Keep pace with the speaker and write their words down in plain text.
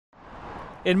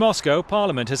In Moscow,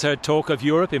 Parliament has heard talk of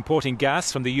Europe importing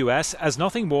gas from the US as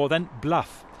nothing more than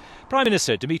bluff. Prime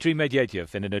Minister Dmitry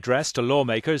Medvedev, in an address to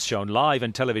lawmakers shown live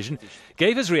on television,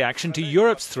 gave his reaction to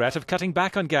Europe's threat of cutting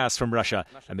back on gas from Russia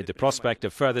amid the prospect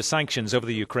of further sanctions over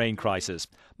the Ukraine crisis.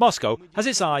 Moscow has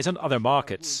its eyes on other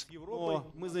markets.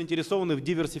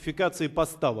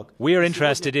 We are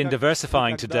interested in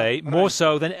diversifying today more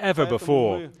so than ever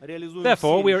before.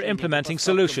 Therefore, we are implementing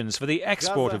solutions for the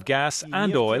export of gas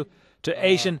and oil to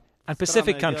Asian and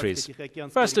Pacific countries,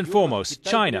 first and foremost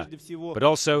China, but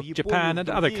also Japan and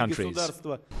other countries.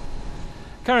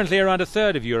 Currently, around a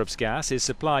third of Europe's gas is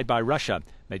supplied by Russia.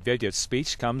 Medvedev's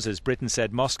speech comes as Britain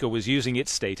said Moscow was using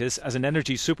its status as an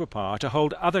energy superpower to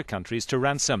hold other countries to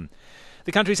ransom.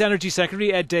 The country's Energy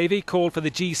Secretary, Ed Davey, called for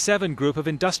the G7 group of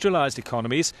industrialised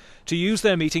economies to use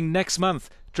their meeting next month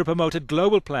to promote a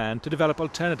global plan to develop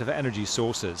alternative energy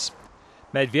sources.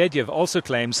 Medvedev also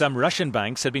claimed some Russian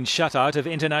banks had been shut out of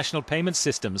international payment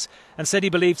systems and said he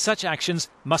believed such actions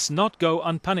must not go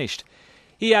unpunished.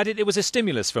 He added it was a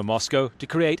stimulus for Moscow to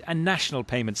create a national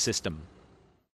payment system.